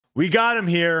We got him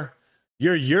here.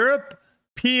 Your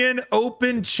European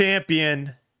Open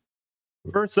champion.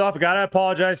 First off, I got to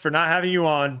apologize for not having you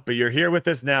on, but you're here with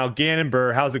us now. Gannon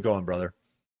Buhr, how's it going, brother?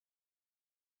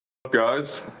 What's up,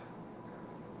 guys?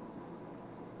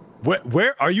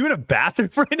 Where are you in a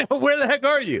bathroom right now? Where the heck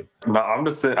are you? No, I'm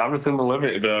just in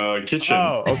the kitchen.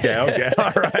 Oh, okay.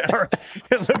 All right.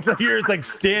 It looks like you're just like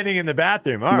standing in the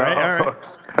bathroom. All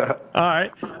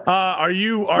right. Are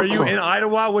you in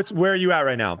Idlewild? Where are you at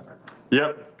right now?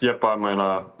 Yep. I'm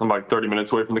like 30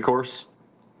 minutes away from the course.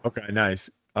 Okay,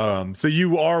 nice. So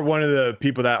you are one of the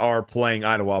people that are playing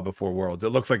Idlewild before Worlds. It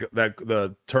looks like that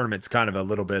the tournament's kind of a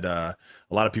little bit. A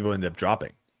lot of people end up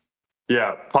dropping.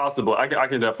 Yeah, possibly. I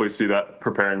can definitely see that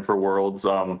preparing for Worlds.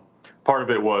 Part of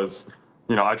it was,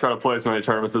 I try to play as many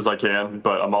tournaments as I can,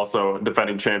 but I'm also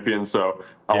defending champion, so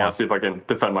I want to see if I can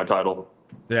defend my title.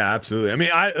 Yeah, absolutely. I mean,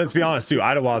 let's be honest too.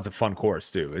 Idlewild is a fun course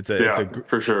too. It's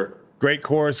for sure. Great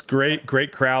course,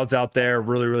 great crowds out there.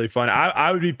 Really fun.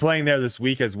 I would be playing there this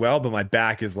week as well, but my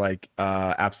back is like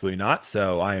absolutely not.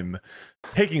 So I'm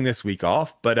taking this week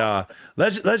off. But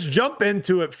let's jump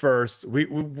into it first.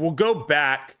 We'll go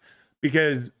back,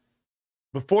 because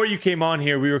before you came on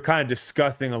here, we were kind of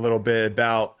discussing a little bit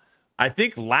about, I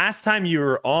think last time you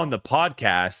were on the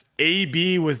podcast,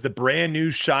 AB was the brand new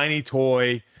shiny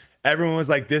toy. Everyone was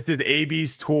like, this is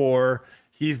AB's tour.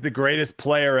 He's the greatest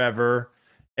player ever.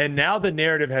 And now the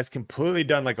narrative has completely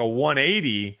done like a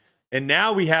 180. And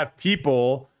now we have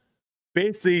people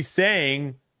basically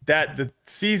saying that the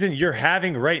season you're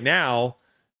having right now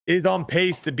is on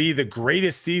pace to be the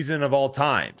greatest season of all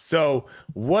time. So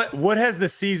what has the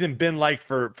season been like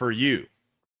for you?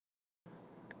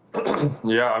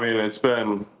 Yeah, I mean, it's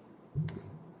been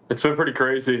pretty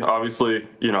crazy. Obviously,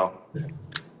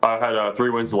 I had 3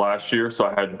 wins last year, so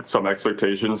I had some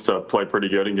expectations to play pretty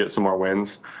good and get some more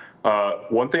wins.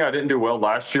 One thing I didn't do well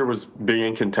last year was being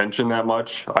in contention that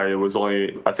much. I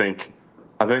think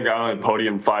I only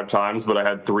podiumed 5 times, but I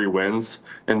had 3 wins.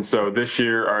 And so this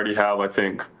year I already have, I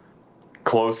think,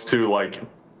 close to like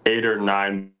 8 or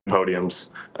 9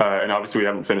 podiums. And obviously we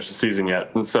haven't finished the season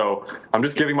yet. And so I'm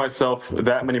just giving myself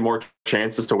that many more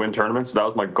chances to win tournaments. That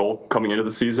was my goal coming into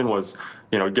the season, was,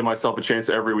 give myself a chance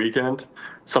every weekend.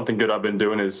 Something good I've been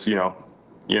doing is,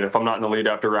 if I'm not in the lead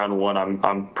after round 1,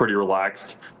 I'm pretty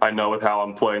relaxed. I know with how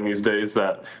I'm playing these days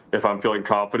that if I'm feeling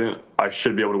confident, I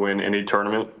should be able to win any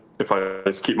tournament if I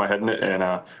just keep my head in it, and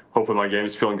hopefully my game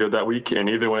is feeling good that week. And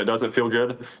even when it doesn't feel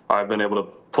good, I've been able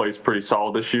to place pretty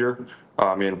solid this year.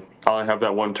 I mean, I only have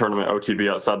that one tournament OTB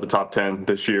outside the top 10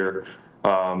 this year.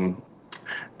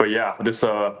 But yeah, just,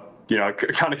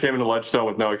 kind of came into Ledgestone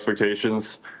with no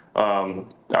expectations.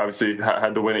 Obviously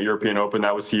had the win at European Open.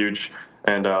 That was huge.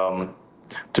 And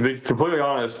to be completely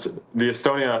honest, the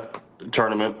Estonia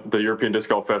tournament, the European Disc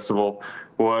Golf Festival,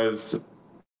 was,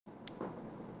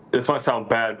 this might sound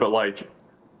bad, but like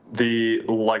the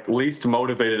least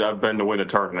motivated I've been to win a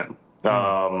tournament.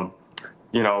 I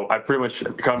pretty much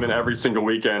come in every single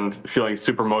weekend feeling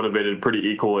super motivated pretty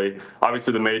equally.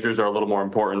 Obviously the majors are a little more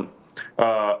important,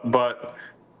 but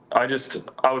I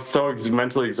was so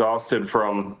mentally exhausted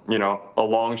from, a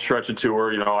long stretch of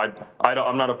tour.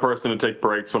 I'm not a person to take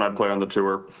breaks when I play on the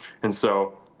tour. And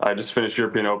so I just finished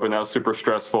European Open. That was super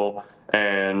stressful.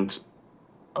 And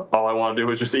all I want to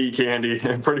do is just eat candy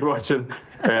pretty much. And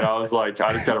I was like,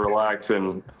 I just got to relax.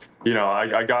 And,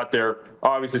 I got there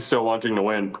obviously still wanting to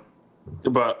win,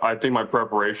 but I think my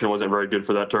preparation wasn't very good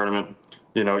for that tournament.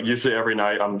 Usually every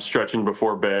night I'm stretching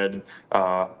before bed.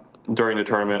 During the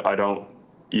tournament, I don't,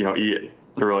 eat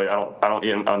really. I don't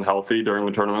eat unhealthy during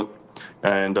the tournament.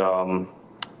 And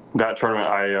that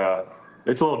tournament,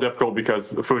 it's a little difficult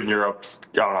because the food in Europe's,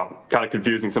 I don't know, kind of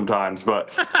confusing sometimes. But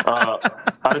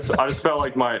I just felt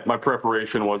like my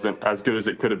preparation wasn't as good as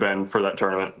it could have been for that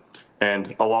tournament.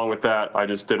 And along with that, I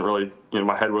just didn't really,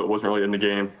 my head wasn't really in the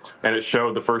game. And it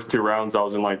showed the first 2 rounds. I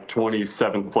was in like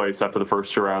 27th place after the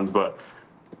first 2 rounds. But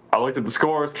I looked at the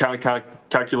scores, kind of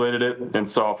calculated it, and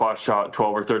saw if I shot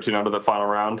 12 or 13 under the final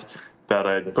round, that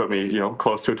had put me,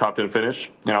 close to a top 10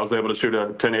 finish. And I was able to shoot a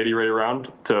 1080 rated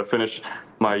round to finish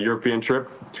my European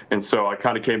trip. And so I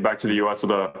kind of came back to the U.S.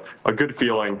 with a good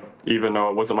feeling, even though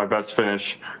it wasn't my best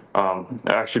finish,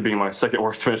 actually being my second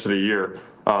worst finish of the year.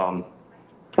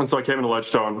 And so I came into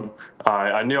Ledgestone.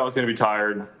 I knew I was going to be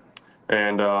tired,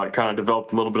 and kind of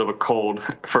developed a little bit of a cold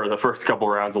for the first couple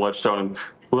rounds of Ledgestone, and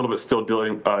a little bit still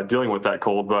dealing with that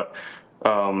cold. But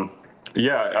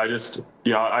yeah, I just,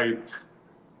 I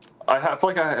feel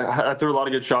like I threw a lot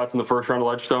of good shots in the first round of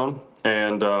Ledgestone,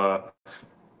 and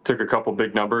took a couple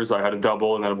big numbers. I had a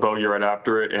double and then a bogey right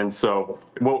after it. And so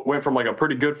went from like a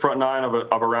pretty good front nine of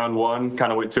a round one,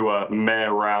 kind of went to a meh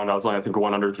round. I was only, I think,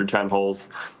 1 under through 10 holes.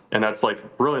 And that's like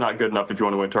really not good enough if you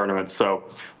want to win tournaments. So,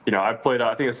 I played,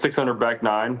 I think, a 600 back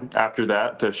nine after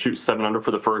that to shoot 7 under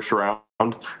for the first round,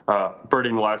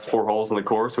 birding the last 4 holes in the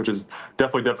course, which is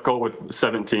definitely difficult with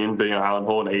 17 being an island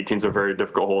hole, and 18 is a very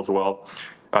difficult hole as well.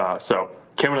 So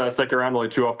came into that second round only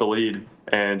 2 off the lead.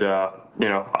 And,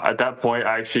 at that point,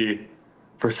 I actually,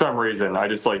 for some reason, I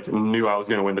just like knew I was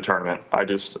going to win the tournament. I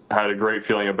just had a great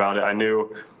feeling about it. I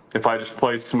knew if I just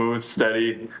play smooth,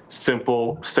 steady,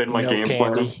 simple, stayed in my game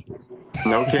plan.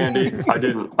 No candy. I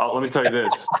didn't. Let me tell you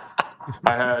this.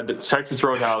 I had Texas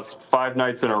Roadhouse 5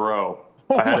 nights in a row.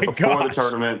 I had it before the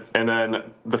tournament, and then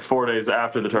the 4 days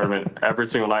after the tournament, every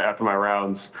single night after my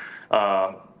rounds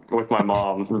with my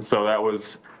mom. And so that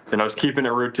was, I was keeping it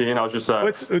routine. I was just.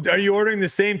 Are you ordering the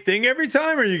same thing every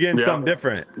time, or are you getting something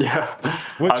different? Yeah.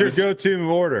 What's your go-to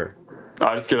order?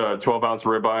 I just get a 12-ounce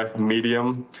ribeye,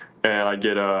 medium, and I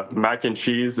get a mac and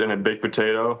cheese and a baked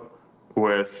potato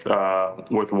with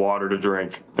water to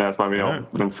drink. And that's my meal. Right.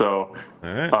 And so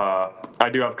I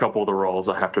do have a couple of the rolls,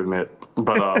 I have to admit,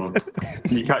 but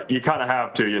you kind of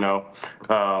have to,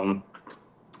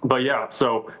 but yeah,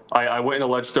 so I went into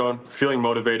Ledgestone feeling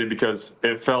motivated because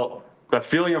that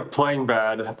feeling of playing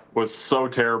bad was so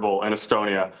terrible in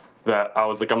Estonia that I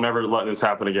was like, I'm never letting this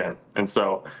happen again. And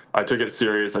so I took it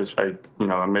serious.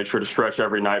 I made sure to stretch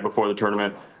every night before the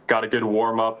tournament, got a good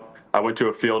warm up. I went to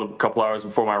a field a couple hours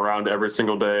before my round every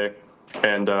single day.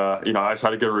 And, I just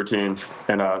had a good routine,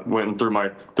 and went through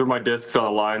my discs on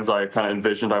the lines I kind of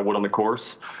envisioned I would on the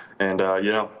course. And,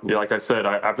 like I said,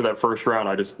 after that first round,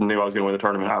 I just knew I was going to win the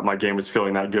tournament. My game was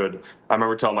feeling that good. I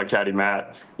remember telling my caddy,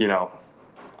 Matt,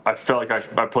 I felt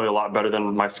like I played a lot better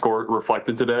than my score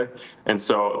reflected today. And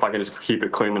so if I can just keep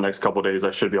it clean the next couple of days, I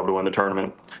should be able to win the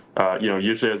tournament.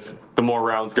 Usually as the more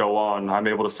rounds go on, I'm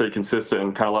able to stay consistent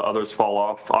and kind of let others fall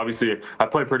off. Obviously, I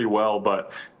play pretty well,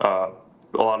 but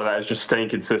a lot of that is just staying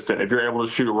consistent. If you're able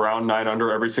to shoot around 9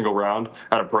 under every single round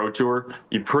at a pro tour,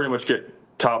 you pretty much get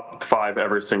top 5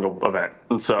 every single event.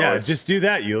 And so just do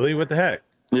that, Yuli. What the heck?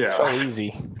 Yeah. So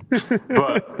easy.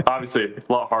 But obviously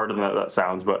a lot harder than that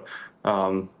sounds, but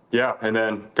and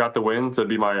then got the win to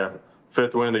be my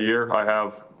 5th win of the year. I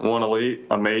have 1 elite,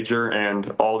 a major, and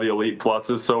all the elite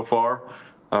pluses so far.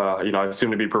 I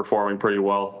seem to be performing pretty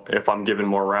well if I'm given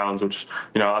more rounds, which,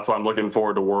 that's why I'm looking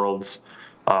forward to Worlds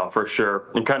for sure.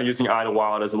 And kind of using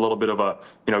Idlewild as a little bit of a,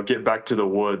 get back to the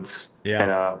woods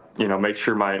and, make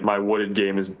sure my wooded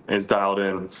game is dialed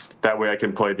in. That way I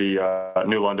can play the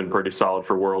New London pretty solid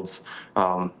for Worlds.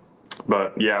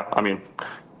 But yeah, I mean,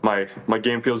 my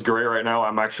game feels great right now.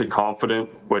 I'm actually confident,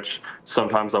 which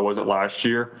sometimes I wasn't last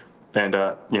year. And,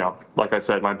 like I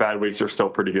said, my bad weeks are still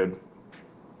pretty good.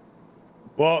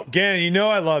 Well, Gannon,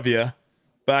 I love you,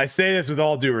 but I say this with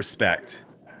all due respect.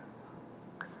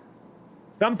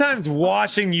 Sometimes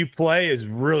watching you play is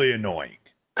really annoying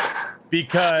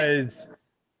because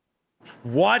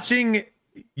watching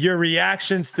your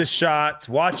reactions to shots,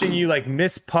 watching you like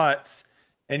miss putts,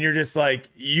 and you're just like,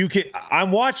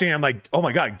 I'm watching, I'm like, oh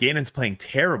my God, Gannon's playing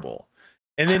terrible.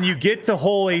 And then you get to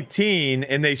hole 18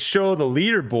 and they show the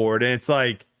leaderboard and it's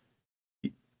like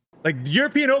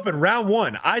European Open round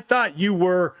 1. I thought you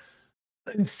were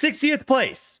in 60th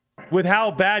place with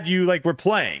how bad you were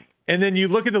playing. And then you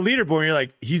look at the leaderboard and you're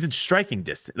like, he's in striking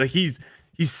distance. Like he's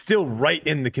still right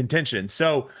in the contention.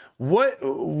 So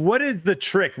what is the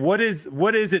trick? What is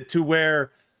it to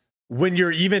where when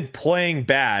you're even playing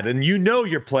bad and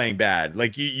you're playing bad,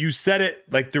 like you said it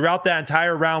throughout that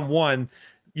entire round 1,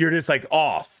 you're just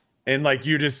off and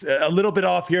you're just a little bit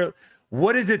off here.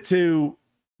 What is it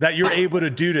that you're able to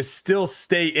do to still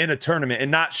stay in a tournament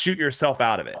and not shoot yourself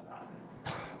out of it?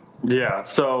 Yeah.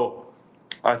 So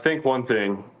I think one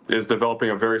thing is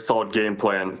developing a very solid game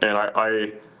plan. And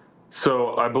I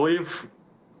believe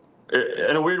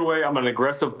in a weird way, I'm an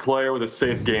aggressive player with a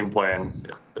safe game plan,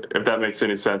 if that makes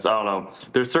any sense. I don't know.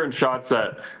 There's certain shots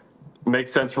that make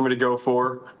sense for me to go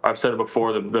for. I've said it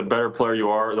before, the better player you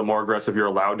are, the more aggressive you're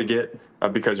allowed to get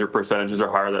because your percentages are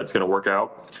higher, that's going to work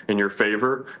out in your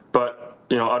favor. But,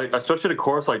 especially at a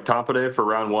course like Tampere for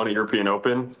round 1 at European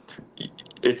Open,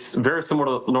 it's very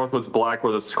similar to Northwoods Black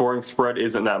where the scoring spread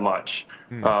isn't that much.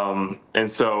 And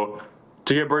so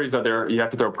to get birdies out there, you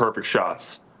have to throw perfect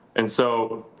shots. And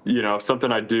so,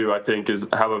 something I do, I think, is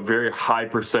have a very high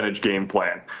percentage game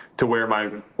plan to where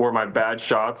my bad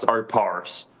shots are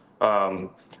pars. I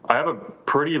have a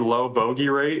pretty low bogey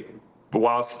rate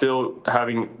while still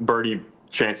having birdie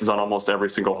chances on almost every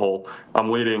single hole.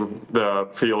 I'm leading the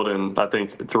field in, I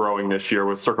think, throwing this year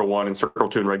with circle 1 and circle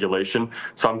 2 in regulation.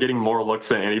 So I'm getting more looks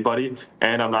than anybody,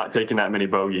 and I'm not taking that many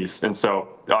bogeys. And so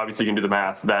obviously you can do the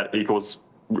math. That equals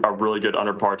a really good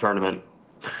under par tournament.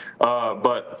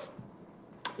 But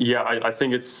yeah, I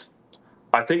think it's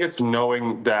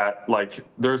knowing that like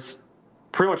there's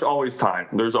pretty much always time.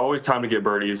 There's always time to get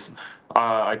birdies.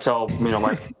 I tell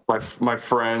my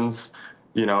friends,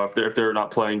 if they're not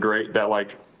playing great, that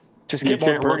like just get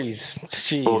more birdies.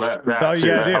 Jeez. Well, that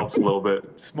helps a little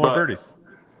bit. Just more birdies.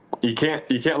 You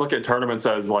can't look at tournaments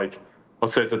as like,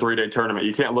 let's say it's a 3-day tournament.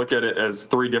 You can't look at it as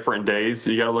 3 different days.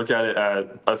 You got to look at it as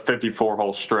a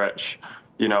 54-hole stretch.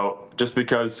 Just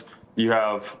because you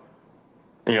have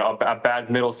a bad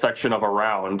middle section of a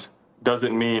round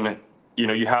doesn't mean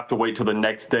you have to wait till the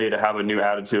next day to have a new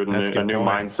attitude and a new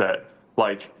mindset.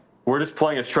 Like, we're just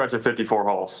playing a stretch of 54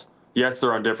 holes. Yes,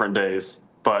 they're on different days,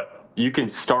 but you can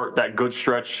start that good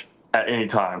stretch at any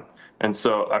time. And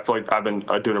so I feel like I've been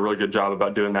doing a really good job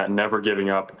about doing that, never giving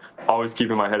up, always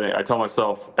keeping my head in. I tell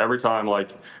myself every time,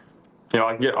 like,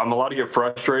 I'm allowed to get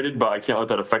frustrated, but I can't let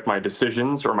that affect my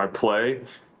decisions or my play.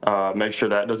 Make sure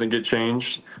that doesn't get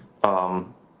changed.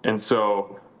 And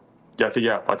so, I think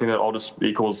that all just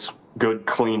equals good,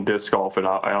 clean disc golf. And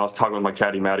I was talking with my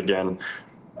caddy, Matt, again.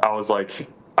 I was like,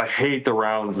 I hate the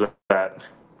rounds that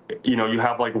you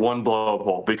have like one blow-up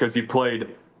hole because you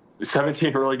played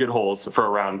 17 really good holes for a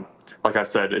round. Like I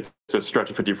said, it's a stretch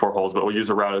of 54 holes, but we'll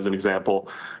use a round as an example.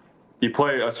 You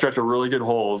play a stretch of really good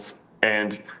holes,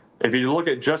 and if you look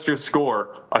at just your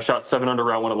score, I shot 7 under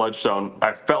round 1 at Ledgestone.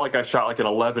 I felt like I shot like an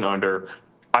 11 under.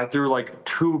 I threw like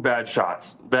 2 bad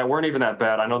shots that weren't even that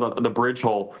bad. I know the bridge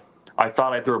hole, I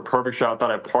thought I threw a perfect shot. I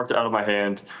thought I parked it out of my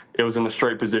hand. It was in the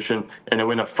straight position, and it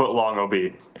went a foot long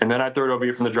OB. And then I threw it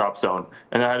OB from the drop zone,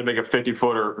 and I had to make a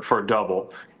 50-footer for a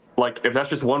double. Like, if that's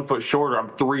just 1 foot shorter, I'm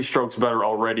 3 strokes better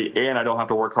already, and I don't have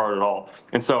to work hard at all.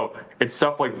 And so it's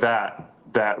stuff like that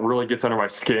really gets under my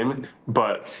skin,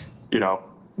 but,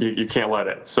 you can't let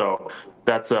it. So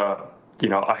that's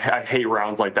I hate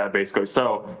rounds like that, basically.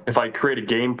 So if I create a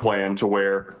game plan to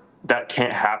where that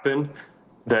can't happen,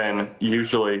 then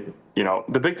usually,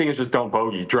 the big thing is just don't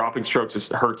bogey. Dropping strokes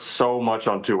just hurts so much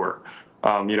on tour.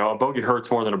 A bogey hurts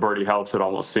more than a birdie helps, it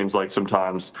almost seems like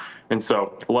sometimes. And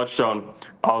so Ledgestone,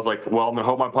 I was like, well, I'm going to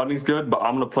hope my putting's good, but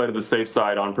I'm going to play to the safe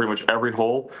side on pretty much every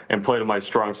hole and play to my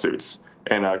strong suits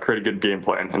and create a good game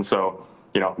plan. And so,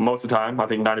 most of the time, I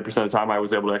think 90% of the time I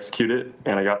was able to execute it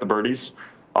and I got the birdies.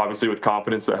 Obviously with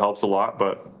confidence, that helps a lot,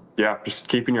 but yeah, just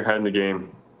keeping your head in the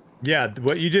game. Yeah,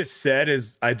 what you just said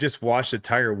is I just watched a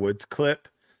Tiger Woods clip,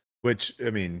 which, I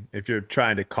mean, if you're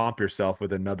trying to comp yourself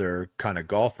with another kind of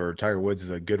golfer, Tiger Woods is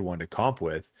a good one to comp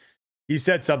with. He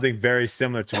said something very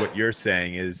similar to what you're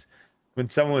saying is when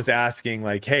someone was asking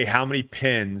like, hey, how many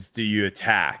pins do you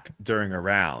attack during a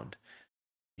round?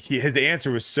 His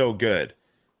answer was so good.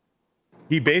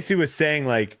 He basically was saying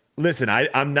like, listen,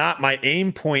 I'm not, my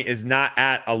aim point is not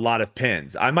at a lot of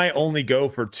pins. I might only go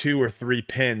for 2 or 3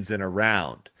 pins in a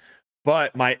round.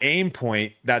 But my aim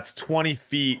point, that's 20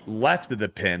 feet left of the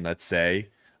pin, let's say,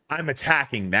 I'm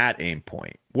attacking that aim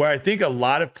point. Where I think a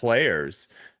lot of players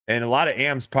and a lot of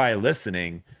AMs probably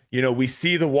listening, we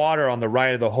see the water on the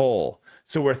right of the hole.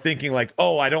 So we're thinking like,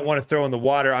 oh, I don't want to throw in the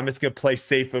water. I'm just going to play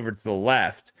safe over to the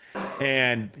left.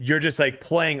 And you're just like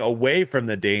playing away from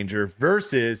the danger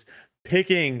versus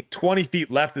picking 20 feet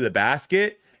left of the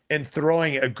basket and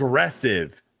throwing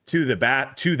aggressive to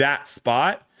that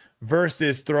spot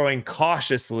versus throwing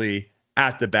cautiously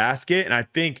at the basket. And I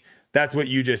think that's what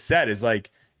you just said is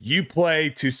like you play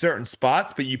to certain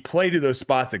spots, but you play to those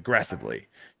spots aggressively.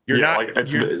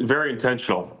 It's very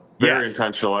intentional. Very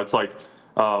intentional. It's like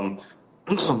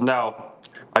now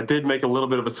I did make a little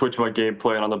bit of a switch in my game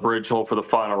plan on the bridge hole for the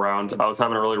final round. I was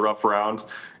having a really rough round,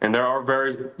 and there are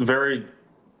very, very,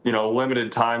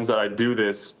 limited times that I do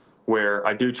this where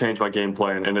I do change my game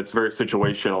plan, and it's very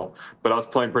situational. But I was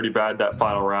playing pretty bad that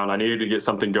final round. I needed to get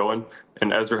something going,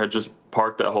 and Ezra had just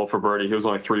parked that hole for birdie. He was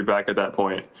only 3 back at that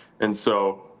point. And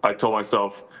so I told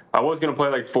myself I was going to play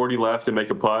like 40 left and make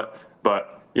a putt,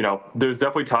 but there's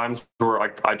definitely times where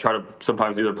I try to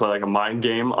sometimes either play like a mind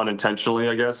game unintentionally,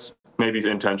 I guess, maybe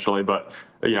intentionally, but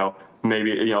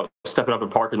maybe step it up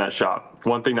and park in that shot.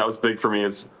 One thing that was big for me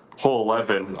is hole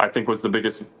 11, I think was the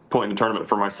biggest point in the tournament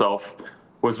for myself,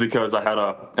 was because I had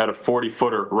a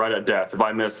 40-footer right at death. If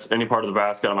I miss any part of the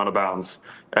basket, I'm out of bounds.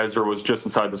 Ezra was just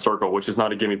inside the circle, which is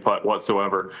not a gimme putt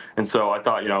whatsoever. And so I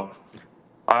thought, I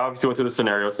obviously went through the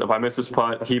scenarios. If I miss this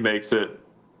putt, he makes it,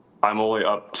 I'm only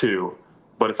up 2.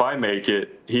 But if I make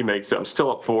it, he makes it, I'm still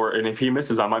up 4. And if he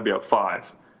misses, I might be up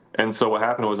 5. And so what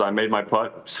happened was I made my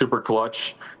putt super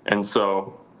clutch. And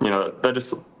so, that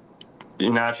just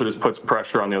naturally just puts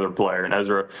pressure on the other player. And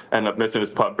Ezra ended up missing his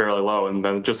putt barely low. And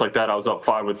then just like that, I was up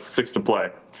 5 with 6 to play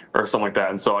or something like that.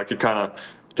 And so I could kind of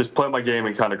just play my game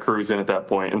and kind of cruise in at that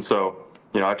point. And so,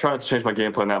 I try not to change my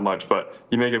game plan that much, but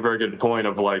you make a very good point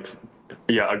of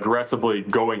aggressively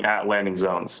going at landing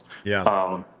zones.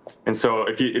 Yeah. And so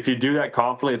if you do that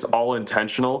confidently, it's all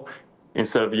intentional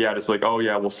instead of, just like, oh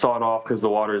yeah, we'll saw it off because the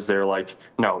water is there. Like,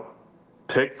 no,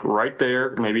 pick right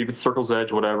there, maybe if it's circle's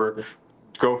edge, whatever,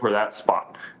 go for that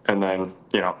spot. And then,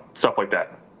 stuff like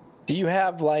that. Do you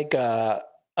have like a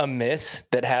miss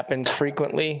that happens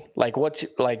frequently? Like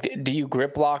do you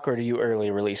grip lock or do you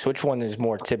early release? Which one is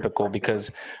more typical?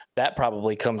 Because that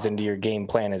probably comes into your game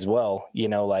plan as well.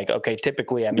 Okay,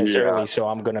 typically I miss early, so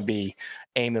I'm going to be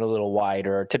aiming a little wide,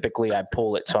 or typically I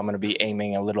pull it, so I'm going to be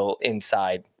aiming a little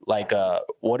inside. Like,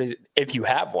 what is, if you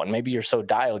have one, maybe you're so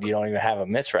dialed, you don't even have a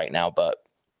miss right now, but.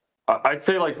 I'd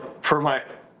say like for my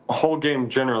whole game,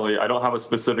 generally, I don't have a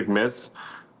specific miss.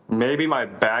 Maybe my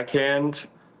backhand,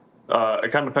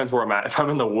 it kind of depends where I'm at. If I'm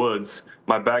in the woods,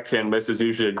 my backhand miss is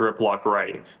usually a grip lock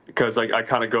right, because I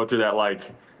kind of go through that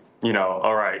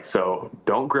all right, so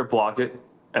don't grip lock it.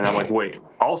 And I'm like, wait,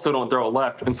 also don't throw it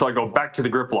left. And so I go back to the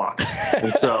grip lock.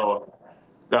 And so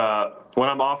when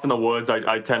I'm off in the woods,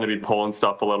 I tend to be pulling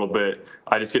stuff a little bit.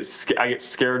 I get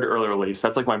scared to early release.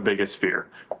 That's like my biggest fear.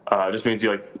 It just means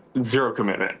you zero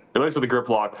commitment. At least with the grip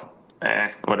lock,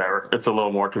 whatever. It's a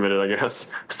little more committed, I guess.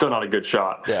 Still not a good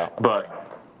shot. Yeah. But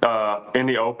in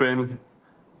the open,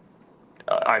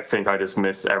 I think I just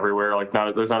miss everywhere.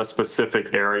 There's not a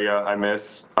specific area I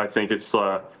miss. I think it's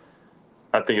kind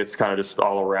of just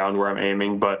all around where I'm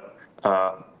aiming. But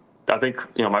I think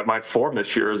my form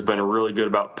this year has been really good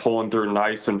about pulling through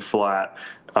nice and flat.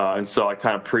 And so I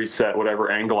kind of preset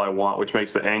whatever angle I want, which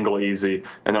makes the angle easy.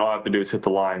 And then all I have to do is hit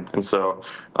the line. And so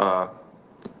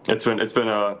it's been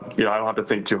I don't have to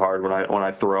think too hard when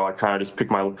I throw. I kind of just pick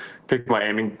my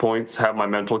aiming points, have my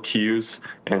mental cues,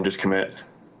 and just commit.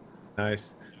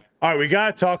 Nice. All right, we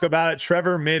got to talk about it.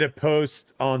 Trevor made a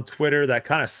post on Twitter that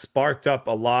kind of sparked up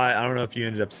a lot. I don't know if you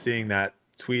ended up seeing that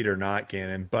tweet or not,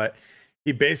 Gannon, but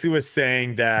he basically was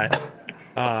saying that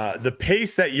the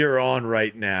pace that you're on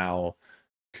right now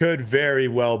could very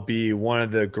well be one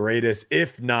of the greatest,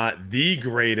 if not the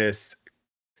greatest,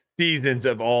 seasons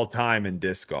of all time in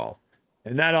disc golf.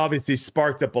 And that obviously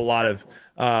sparked up a lot of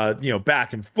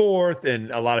back and forth,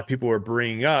 and a lot of people were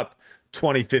bringing up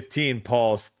 2015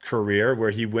 Paul's career,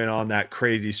 where he went on that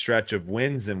crazy stretch of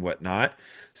wins and whatnot.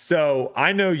 So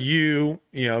I know you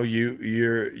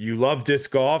love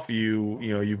disc golf.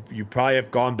 You probably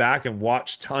have gone back and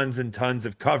watched tons and tons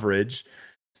of coverage.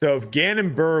 So if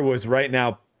Gannon Buhr was right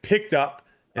now picked up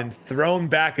and thrown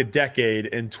back a decade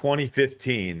in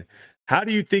 2015, how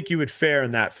do you think you would fare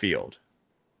in that field?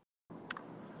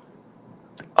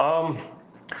 I'm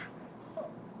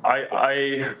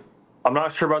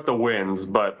not sure about the wins,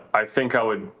 but I think I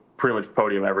would pretty much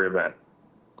podium every event.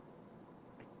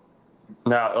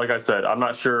 Now, like I said, I'm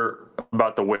not sure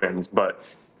about the wins, but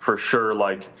for sure,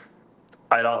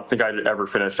 I don't think I'd ever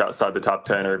finish outside the top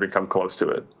 10 or even come close to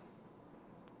it.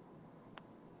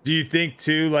 Do you think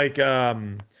too, like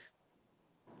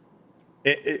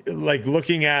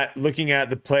looking at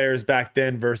the players back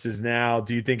then versus now,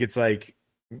 do you think it's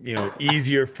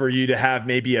easier for you to have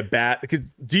maybe a bat? Because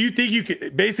do you think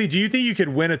you could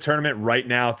win a tournament right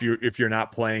now if you're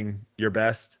not playing your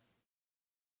best?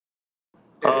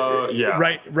 Yeah.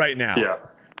 Right now.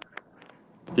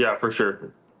 Yeah, for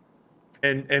sure.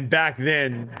 And back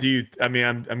then,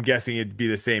 I'm guessing it'd be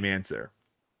the same answer.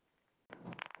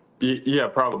 Yeah,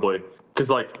 probably.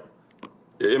 Because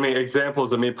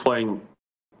examples of me playing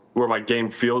where my game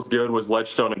feels good was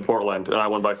Ledgestone in Portland, and I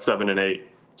won by 7 and 8.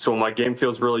 So when my game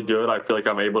feels really good, I feel like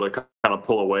I'm able to kind of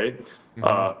pull away.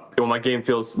 Mm-hmm. When my game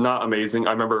feels not amazing,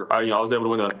 I remember I was able to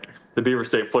win the Beaver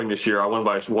State Fling this year. I won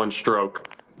by 1 stroke,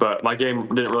 but my game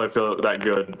didn't really feel that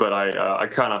good. But I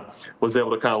kind of was able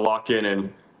to kind of lock in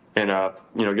and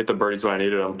get the birdies when I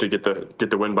needed them to get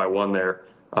the win by 1 there.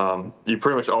 You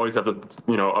pretty much always have to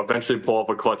eventually pull off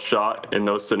a clutch shot in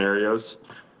those scenarios.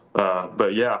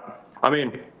 But yeah,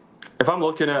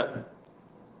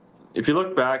 if you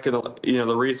look back in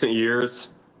the recent years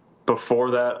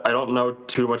before that, I don't know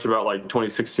too much about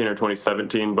 2016 or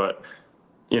 2017, but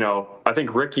I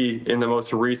think Ricky in the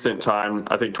most recent time,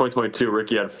 I think 2022,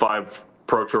 Ricky had 5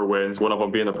 Pro Tour wins, one of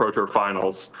them being the Pro Tour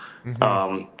Finals.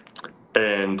 Mm-hmm.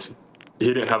 And he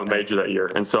didn't have a major that year.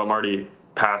 And so I'm already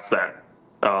past that.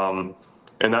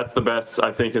 And that's the best,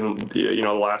 I think, in the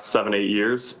last 7-8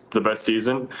 years, the best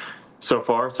season so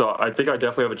far. So I think I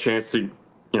definitely have a chance to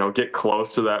get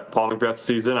close to that Paul McBeth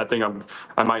season. I think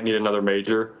I might need another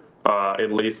major,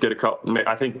 at least get a couple.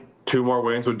 I think 2 more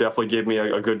wins would definitely give me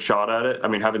a good shot at it. I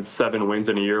mean, having 7 wins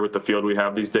in a year with the field we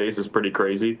have these days is pretty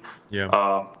crazy.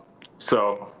 Yeah.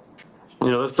 So,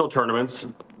 there's still tournaments,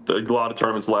 a lot of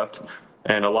tournaments left,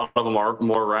 and a lot of them are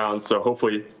more rounds. So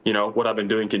hopefully, what I've been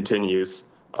doing continues.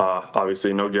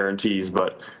 Obviously, no guarantees,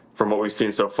 but from what we've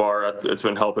seen so far, it's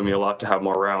been helping me a lot to have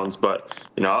more rounds. But,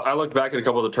 I look back at a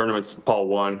couple of the tournaments Paul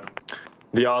won.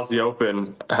 The Aussie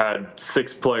Open had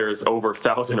 6 players over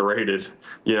 1,000 rated.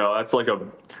 That's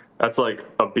like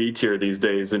a B tier these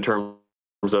days in terms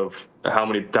of how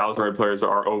many 1,000 rated players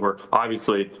are over.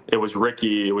 Obviously, it was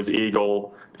Ricky, it was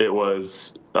Eagle, it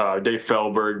was Dave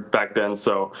Feldberg back then.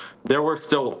 So there were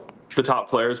still the top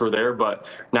players were there, but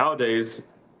nowadays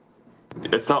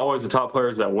it's not always the top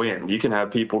players that win. You can have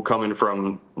people coming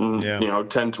from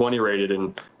 10, 20 rated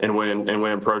and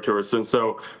win Pro Tours. And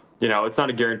so, it's not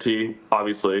a guarantee,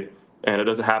 obviously, and it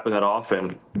doesn't happen that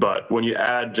often. But when you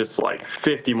add just like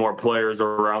 50 more players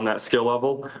around that skill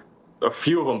level, a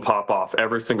few of them pop off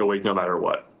every single week, no matter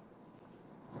what.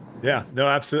 Yeah, no,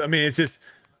 absolutely. I mean, it's just,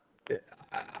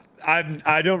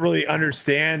 I don't really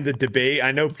understand the debate.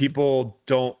 I know people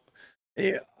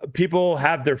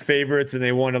have their favorites and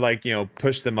they want to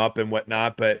push them up and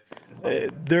whatnot, but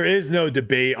there is no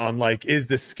debate on is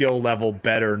the skill level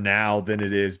better now than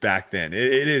it is back then.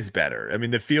 It is better. I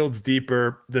mean, the field's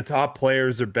deeper, the top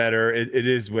players are better. It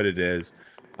is what it is.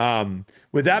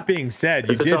 With that being said,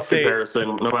 it's a tough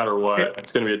comparison. No matter what,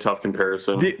 it's going to be a tough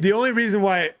comparison. The only reason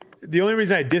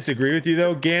I disagree with you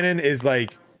though, Gannon, is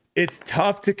it's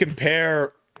tough to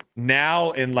compare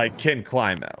now in Ken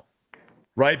Climo,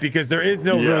 right? Because there is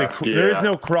no there is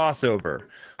no crossover.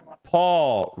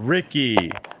 Paul,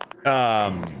 Ricky,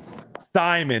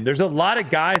 Simon. There's a lot of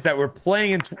guys that were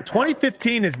playing in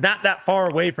 2015 is not that far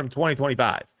away from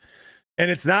 2025,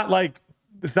 and it's not like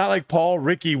Paul,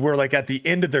 Ricky were at the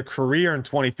end of their career in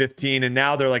 2015, and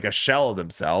now they're a shell of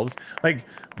themselves.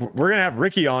 We're gonna have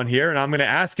Ricky on here, and I'm gonna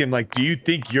ask him do you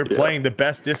think you're playing the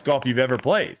best disc golf you've ever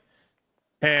played?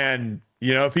 And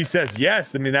if he says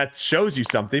yes, I mean that shows you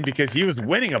something because he was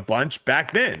winning a bunch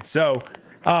back then. So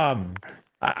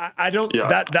I don't.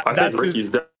 I think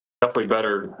Ricky's definitely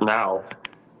better now.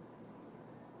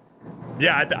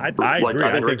 Yeah, I agree.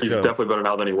 I think Ricky's definitely better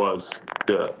now than he was.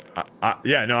 Yeah.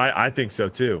 I think so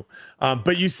too.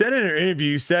 But you said in an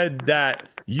interview, you said that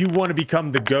you want to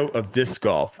become the GOAT of disc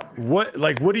golf. What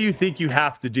do you think you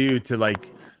have to do to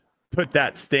put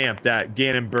that stamp that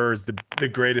Gannon Buhr is the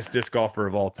greatest disc golfer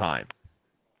of all time?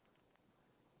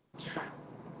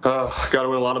 Got to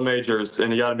win a lot of majors,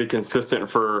 and you got to be consistent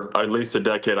for at least a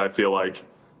decade. I feel like,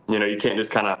 you can't just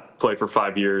kind of play for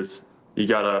 5 years. You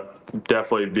got to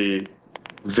definitely be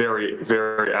very,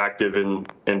 very active in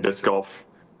disc golf,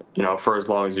 for as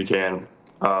long as you can.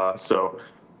 So,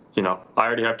 I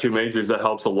already have 2 majors. That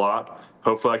helps a lot.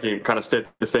 Hopefully I can kind of stay at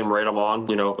the same rate I'm on,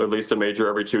 at least a major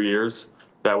every 2 years.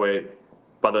 That way,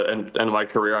 by the end of my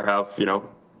career, I have,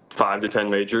 5 to 10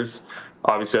 majors.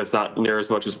 Obviously, that's not near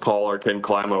as much as Paul or Ken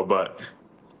Climo, but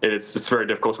it's very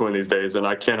difficult to win these days, and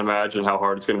I can't imagine how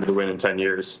hard it's going to be to win in 10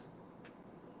 years.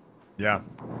 Yeah,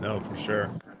 no, for sure.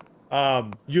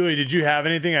 Yuli, did you have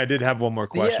anything? I did have one more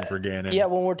question for Gannon. Yeah,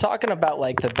 when we're talking about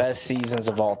the best seasons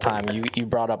of all time, you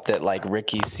brought up that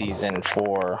Ricky's season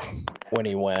for when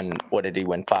he won, what did he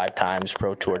win, 5 times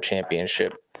Pro Tour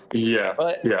Championship? Yeah,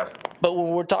 But when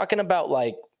we're talking about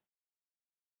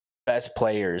best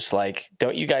players,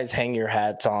 don't you guys hang your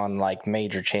hats on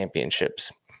major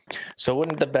championships? So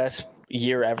wouldn't the best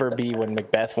year ever be when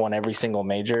McBeth won every single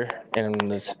major? And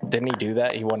didn't he do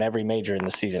that? He won every major in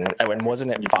the season. And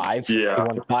wasn't it 5? Yeah. He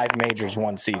won 5 majors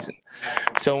one season.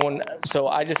 So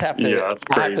I just have to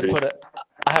I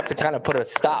have to kind of put a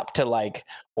stop to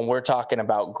when we're talking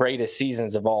about greatest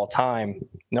seasons of all time,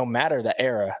 no matter the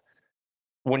era.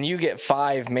 When you get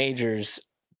 5 majors,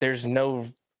 there's no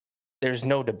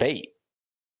debate.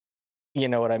 You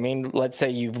know what I mean? Let's say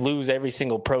you lose every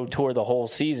single Pro Tour the whole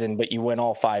season, but you win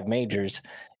all 5 majors.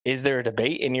 Is there a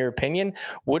debate in your opinion?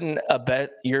 Wouldn't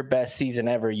your best season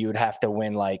ever, you would have to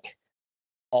win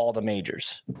all the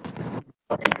majors?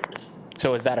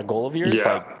 So is that a goal of yours?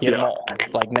 Yeah, get them all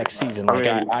next season. I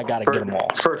got to get them all.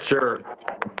 For sure.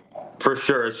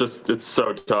 It's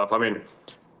so tough. I mean,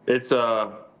 it's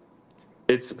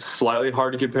slightly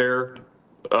hard to compare.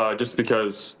 Just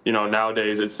because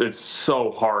nowadays it's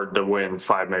so hard to win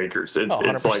 5 majors.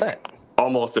 It's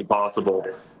almost impossible.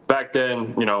 Back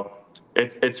then,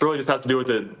 it's really just has to do with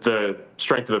the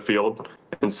strength of the field,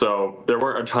 and so there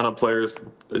weren't a ton of players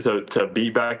to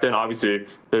beat back then. Obviously,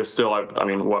 there's still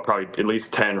probably at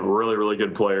least 10 really, really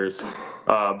good players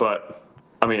But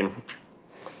I mean,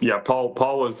 yeah,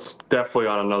 Paul was definitely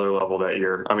on another level that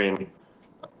year. I mean,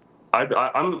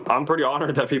 I'm pretty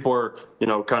honored that people are, you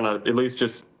know, kind of at least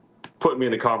just putting me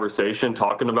in the conversation,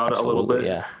 talking about Absolutely, it a little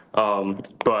bit. yeah.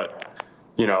 But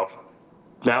you know,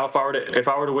 now if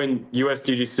I were to win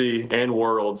USDGC and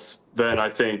Worlds, then I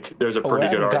think there's a pretty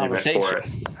good argument for it.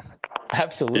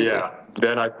 Absolutely. Yeah.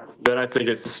 Then I think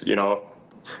it's, you know,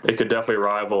 it could definitely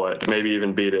rival it, maybe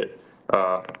even beat it.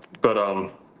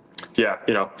 But yeah,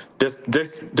 you know, this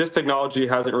technology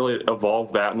hasn't really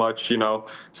evolved that much, you know.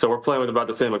 So we're playing with about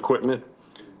the same equipment.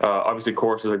 Obviously,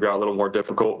 courses have got a little more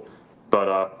difficult,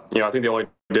 but you know, I think the only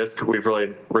disc we've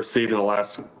really received in the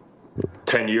last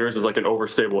 10 years is like an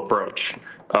overstable approach.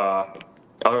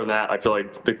 Other than that, I feel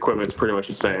like the equipment's pretty much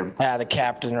the same. Yeah, the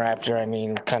Captain Raptor, I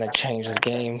mean, kind of changed the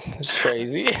game. It's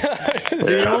crazy.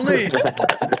 The only,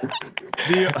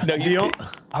 no, you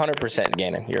 100%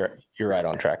 Gannon. You're right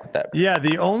on track with that. Yeah,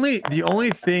 the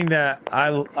only thing that I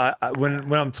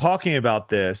when I'm talking about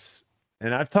this,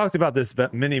 and I've talked about this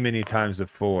many times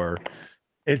before,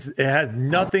 it has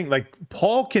nothing, like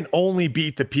Paul can only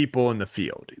beat the people in the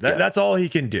field. That's all he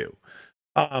can do.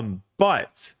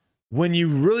 But when you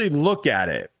really look at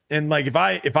it, and like if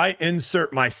I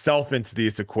insert myself into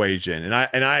this equation, and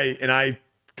I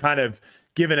kind of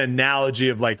give an analogy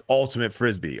of like ultimate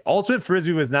frisbee. Ultimate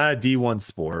frisbee was not a D1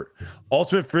 sport.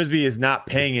 Ultimate frisbee is not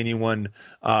paying anyone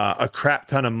a crap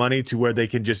ton of money to where they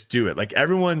can just do it. Like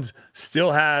everyone's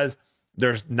still has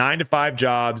their 9-to-5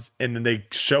 jobs, and then they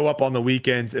show up on the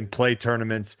weekends and play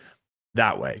tournaments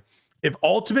that way. If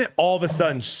ultimate all of a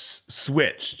sudden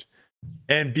switched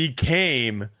and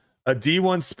became a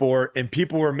D1 sport and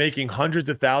people were making hundreds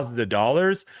of thousands of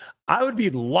dollars, I would be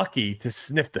lucky to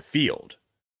sniff the field.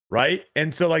 Right.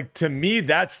 And so like, to me,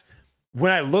 that's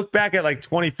when I look back at like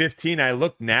 2015, I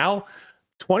look now,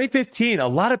 2015, a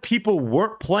lot of people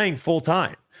weren't playing full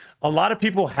time. A lot of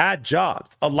people had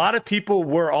jobs. A lot of people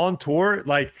were on tour.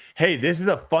 Like, hey, this is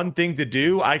a fun thing to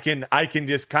do. I can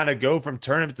just kind of go from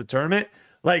tournament to tournament.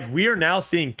 Like we are now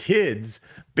seeing kids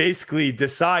basically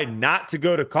decide not to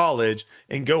go to college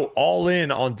and go all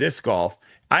in on disc golf.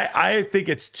 I just think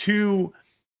it's too,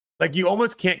 like you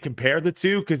almost can't compare the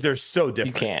two because they're so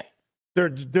different. You can't.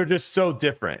 They're just so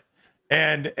different.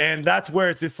 And that's where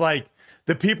it's just like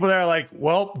the people that are like,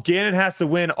 well, Gannon has to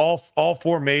win all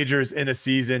 4 majors in a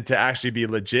season to actually be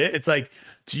legit. It's like,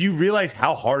 do you realize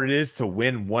how hard it is to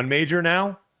win 1 major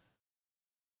now?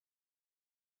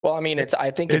 Well, I mean,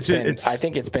 I think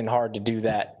it's been hard to do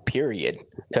that, period,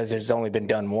 because it's only been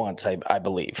done once, I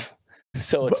believe.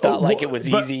 So it's not like it was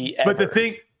easy ever.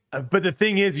 But the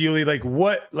thing is,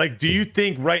 Yuli, do you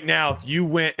think right now, if you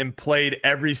went and played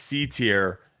every C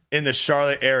tier in the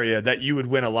Charlotte area, that you would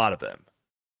win a lot of them?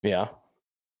 Yeah, of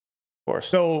course.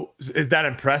 So is that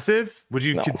impressive? Would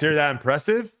you consider that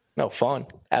impressive? No, fun.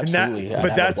 Absolutely.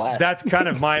 But that's kind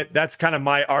of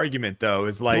my argument though,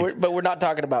 is like, but we're not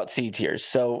talking about C tiers,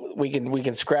 so we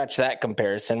can scratch that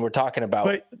comparison. We're talking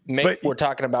about we're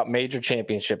talking about major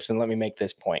championships, and let me make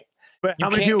this point. But how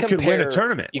many people could win a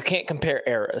tournament? You can't compare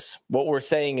eras. What we're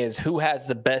saying is who has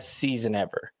the best season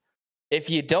ever. If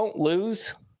you don't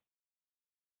lose,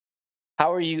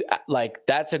 how are you, like,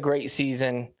 that's a great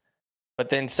season,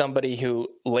 but then somebody who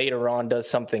later on does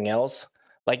something else,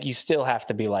 like you still have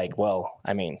to be like, well,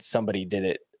 I mean, somebody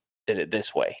did it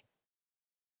this way.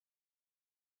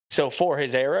 So for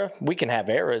his era, we can have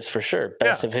eras for sure.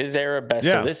 Best of his era, best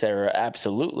of this era,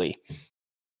 absolutely.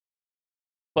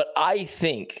 But I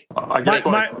think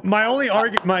my only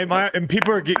argument, and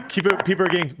people are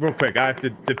getting real quick. I have to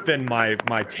defend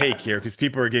my take here because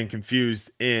people are getting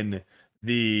confused in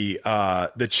the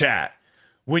chat.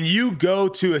 When you go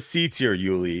to a C tier,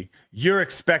 Yuli, you're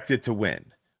expected to win.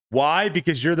 Why?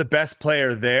 Because you're the best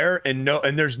player there, and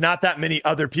there's not that many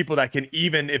other people that can,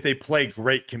 even if they play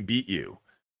great, can beat you.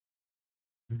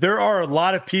 There are a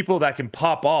lot of people that can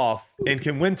pop off and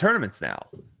can win tournaments now.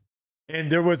 And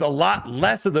there was a lot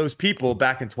less of those people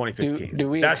back in 2015. Do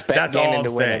we expect Gannon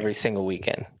to win every single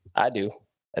weekend? I do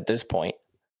at this point.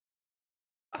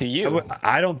 Do you?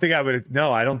 I don't think I would.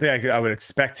 No, I don't think I would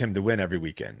expect him to win every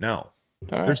weekend. No.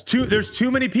 Right. There's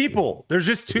too many people. There's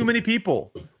just too many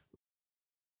people.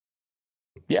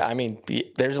 Yeah, I mean,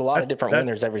 there's a lot of different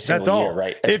winners every single year,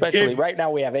 right? Especially right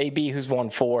now, we have AB who's won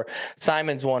 4,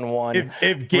 Simon's won 1,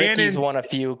 if Gannon, Ricky's won a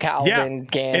few, Calvin,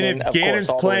 Gannon, of course,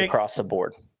 all the way across the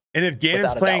board. And if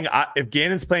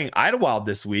Gannon's playing Idlewild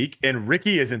this week, and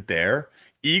Ricky isn't there,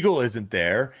 Eagle isn't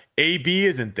there, AB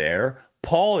isn't there,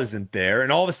 Paul isn't there,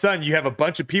 and all of a sudden you have a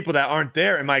bunch of people that aren't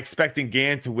there, am I expecting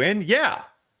Gannon to win? Yeah,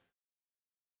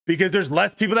 because there's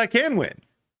less people that can win.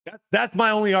 That's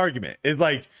my only argument. Is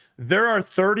like there are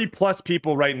 30 plus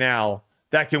people right now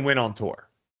that can win on tour.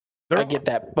 I get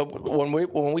that, but when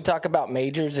we talk about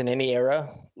majors in any era,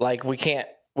 like we can't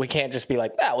just be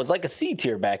like, it was like a C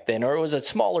tier back then, or it was a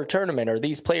smaller tournament, or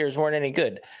these players weren't any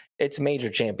good. It's major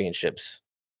championships.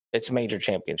 It's major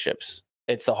championships.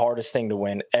 It's the hardest thing to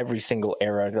win every single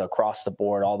era across the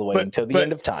board, all the way until the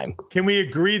end of time. Can we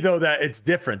agree though that it's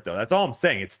different though? That's all I'm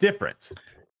saying. It's different.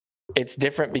 It's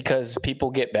different because people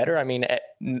get better. I mean,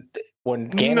 when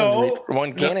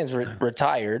Gannon's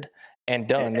retired and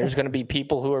done, there's going to be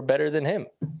people who are better than him.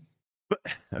 But,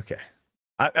 okay.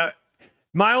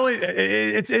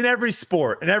 It's in every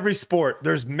sport. In every sport,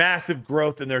 there's massive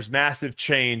growth and there's massive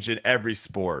change in every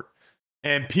sport.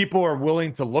 And people are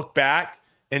willing to look back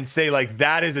and say, like,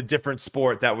 that is a different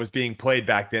sport that was being played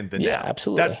back then than now. Yeah,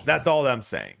 absolutely. That's all I'm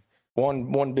saying.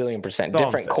 1 billion%.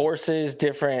 Different courses,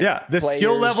 different the players.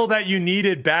 Skill level that you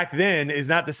needed back then is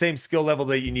not the same skill level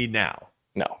that you need now.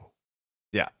 No.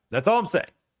 Yeah, that's all I'm saying.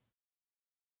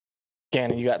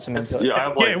 Gannon, you got some input?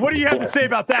 Yeah, Gannon, what do you have to say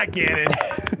about that, Gannon?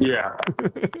 Yeah.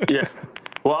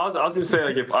 Well, I was going to say,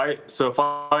 like, if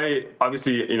I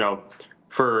obviously,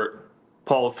 for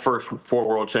Paul's first 4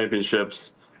 world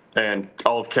championships and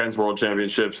all of Ken's world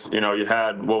championships, you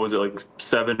had, what was it, like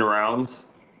 7 rounds?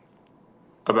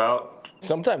 About?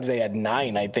 Sometimes they had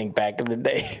 9, I think, back in the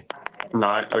day.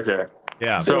 9? Okay.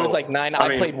 Yeah. So it was like 9.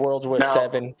 I played worlds with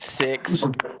 7, 6.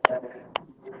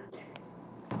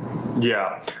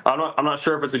 Yeah, I'm not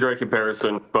sure if it's a great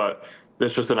comparison, but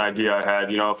it's just an idea I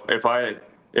had. If I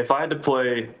had to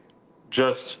play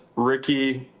just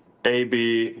Ricky,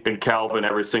 AB, and Calvin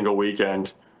every single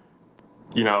weekend,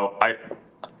 I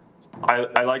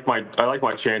like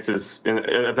my chances. And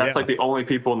if that's like the only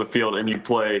people in the field, and you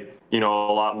play, a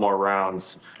lot more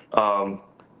rounds,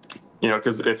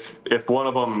 because if one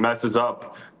of them messes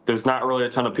up, there's not really a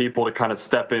ton of people to kind of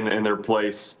step in their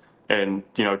place and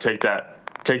take that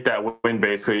win,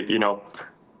 basically.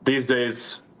 These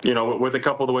days, with a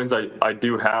couple of the wins I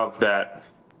do have, that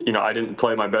I didn't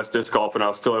play my best disc golf and I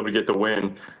was still able to get the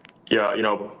win. Yeah,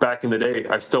 back in the day,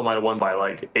 I still might have won by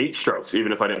like 8 strokes,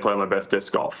 even if I didn't play my best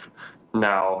disc golf.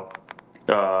 Now,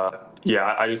 I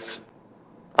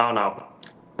don't know.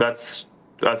 That's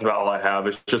about all I have.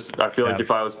 It's just, I feel like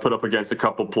if I was put up against a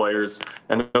couple players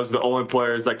and those are the only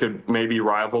players that could maybe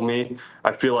rival me,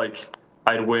 I feel like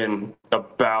I'd win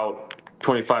about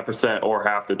 25% or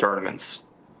half the tournaments.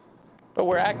 But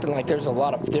we're acting like there's a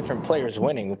lot of different players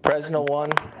winning. Fresno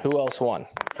won. Who else won?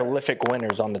 Prolific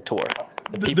winners on the tour.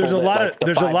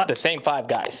 The same 5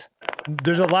 guys.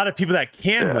 There's a lot of people that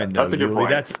can win, though. That's a good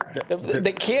point.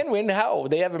 They can win. How?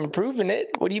 They haven't proven it.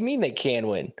 What do you mean they can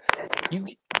win?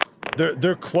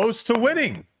 They're close to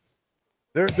winning.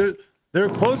 They're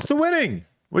close to winning.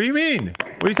 What do you mean?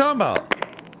 What are you talking about?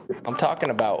 I'm talking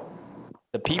about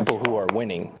the people who are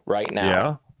winning right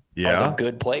now. Are the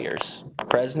good players.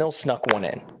 Fresno snuck one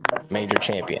in. Major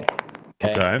champion.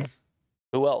 Okay.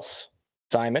 Who else?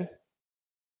 Simon,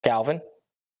 Calvin,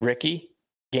 Ricky,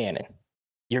 Gannon.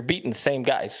 You're beating the same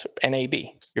guys. NAB.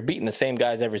 You're beating the same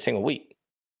guys every single week.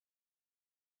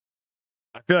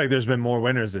 I feel like there's been more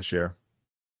winners this year.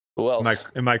 Who else?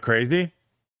 Am I crazy?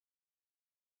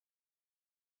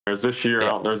 This year,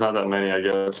 there's not that many, I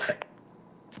guess.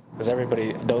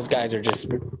 Because those guys are just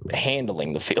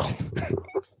handling the field.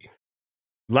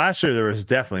 Last year, there was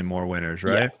definitely more winners,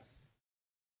 right? Yeah.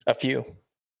 A few.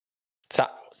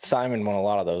 Simon won a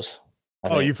lot of those.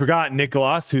 You forgot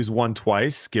Nicholas, who's won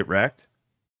twice. Get wrecked.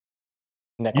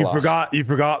 Nicholas. You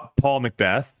forgot Paul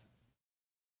McBeth.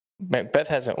 McBeth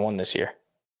hasn't won this year.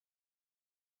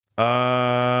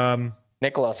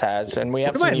 Nicholas has, and we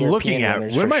have some European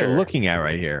winners. What am I looking at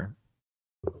right here?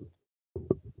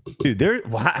 Dude,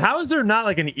 how is there not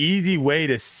like an easy way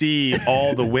to see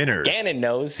all the winners? Gannon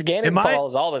knows. Gannon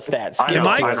follows all the stats.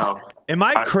 Am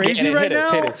I crazy right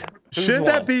now? Shouldn't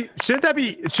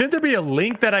there be a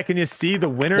link that I can just see the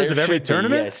winners of every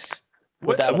tournament? Yes.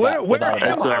 Where am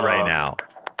I right now?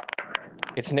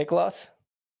 It's Nicholas.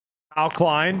 Al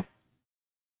Klein.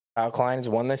 Al Klein has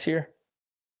won this year.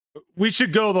 We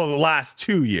should go the last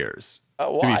 2 years.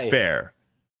 Why? To be fair.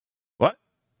 What?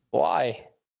 Why?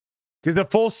 Because the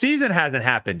full season hasn't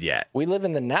happened yet. We live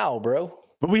in the now, bro.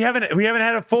 But we haven't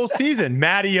had a full season.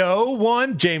 Matty O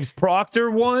won. James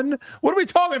Proctor won. What are we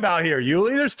talking about here,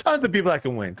 Yuli? There's tons of people that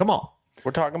can win. Come on.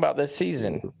 We're talking about this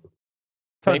season.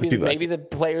 Maybe the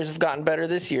players have gotten better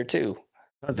this year too.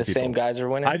 The same guys are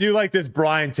winning. I do like this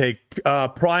Brian take.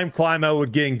 Prime Climo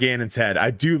would get in Gannon's head. I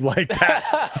do like that.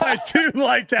 I do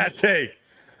like that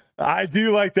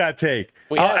take.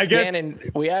 We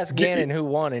asked Gannon who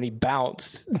won, and he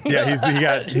bounced.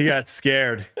 Yeah, he got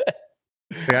scared.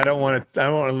 I don't want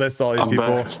to list all these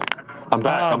people. I'm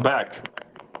back.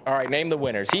 All right, name the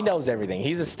winners. He knows everything.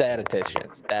 He's a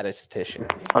statistician.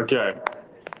 Okay.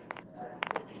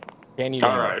 Can you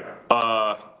name all right.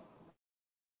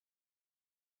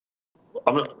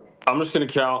 I'm just gonna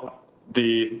count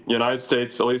the United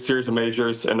States Elite Series of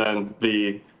Majors, and then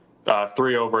the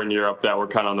 3 over in Europe that were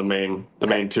kind of on the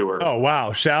main tour. Oh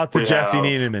wow! Shout out to Jesse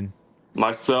Niemann.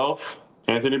 Myself,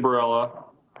 Anthony Barella.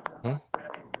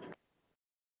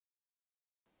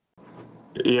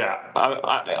 Yeah,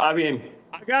 I mean,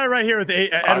 I got it right here with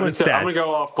Edwin's stats. I'm gonna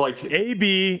go off like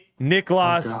AB,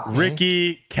 Niklas,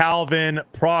 Ricky, Calvin,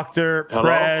 Proctor,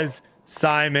 Prez,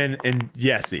 Simon, and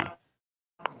Yessi.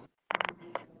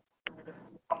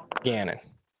 Gannon.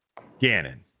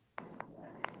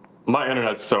 My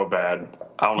internet's so bad.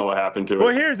 I don't know what happened to it.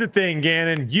 Well, here's the thing,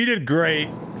 Gannon. You did great.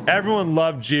 Everyone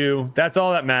loved you. That's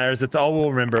all that matters. That's all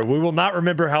we'll remember. We will not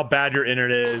remember how bad your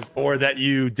internet is or that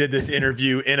you did this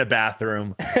interview in a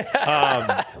bathroom.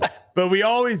 But we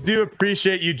always do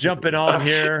appreciate you jumping on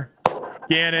here,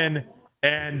 Gannon.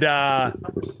 And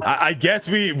I guess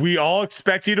we all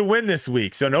expect you to win this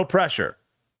week, so no pressure.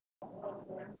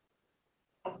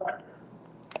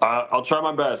 I'll try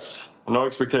my best. No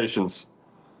expectations.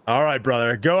 All right,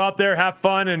 brother. Go out there, have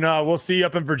fun, and we'll see you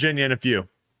up in Virginia in a few.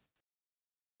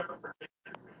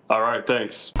 All right,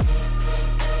 thanks.